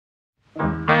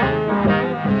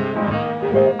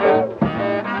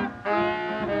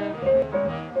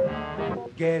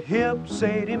Get hip,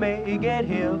 Sadie Mae, get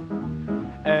hip,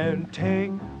 and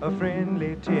take a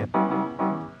friendly tip.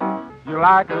 You're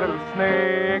like a little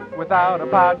snake without a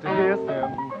pot to hiss,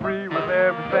 and free with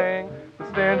everything, but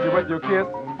stingy with your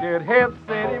kissing. Get hip,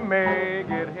 Sadie Mae,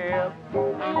 get hip.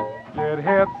 Get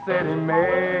hip, Sadie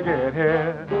Mae, get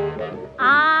hip.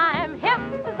 I'm hip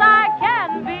as I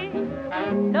can be.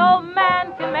 No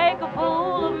man can make a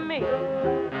fool of me.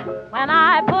 When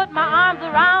I put my arms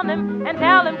around him and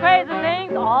tell him crazy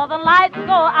things, all the lights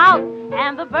go out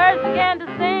and the birds begin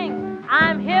to sing.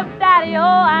 I'm hip, daddy-o,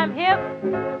 I'm hip.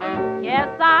 Yes,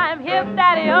 I'm hip,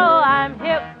 daddy-o, I'm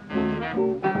hip.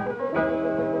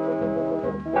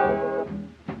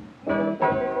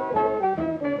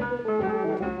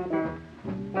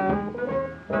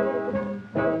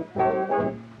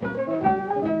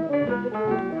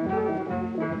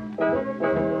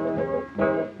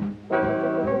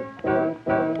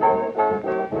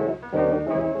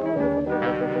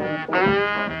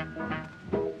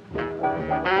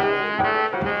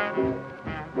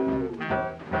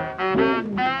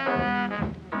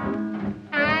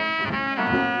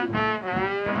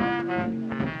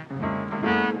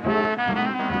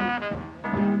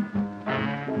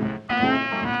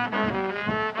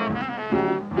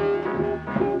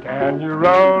 Can you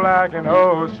roll like an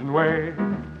ocean wave?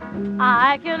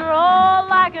 I can roll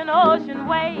like an ocean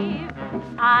wave.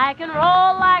 I can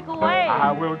roll like a wave.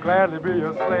 I will gladly be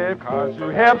your slave, 'cause you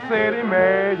hip, Sadie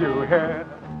Mae, you hip.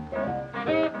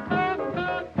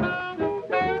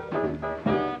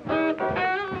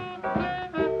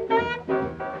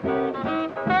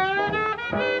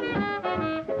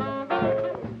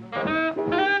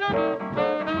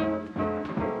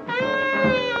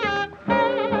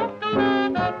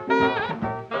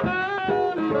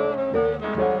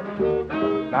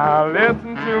 Now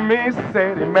listen to me,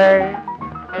 Sadie Mae.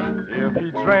 If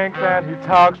he drinks and he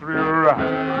talks real rough,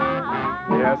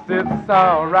 yes, it's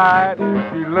alright.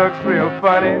 If he looks real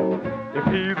funny, if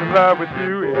he's in love with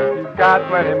you, if he's got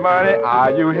plenty money,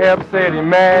 are you hip, Sadie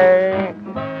Mae?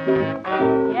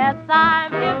 Yes,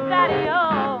 I'm hip,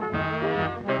 daddy-o.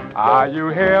 Are you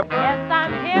hip? Yes,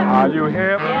 I'm hip. Are you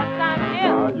hip? Yes, I'm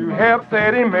hip. Are you hip,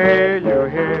 Sadie Mae? You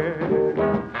hip?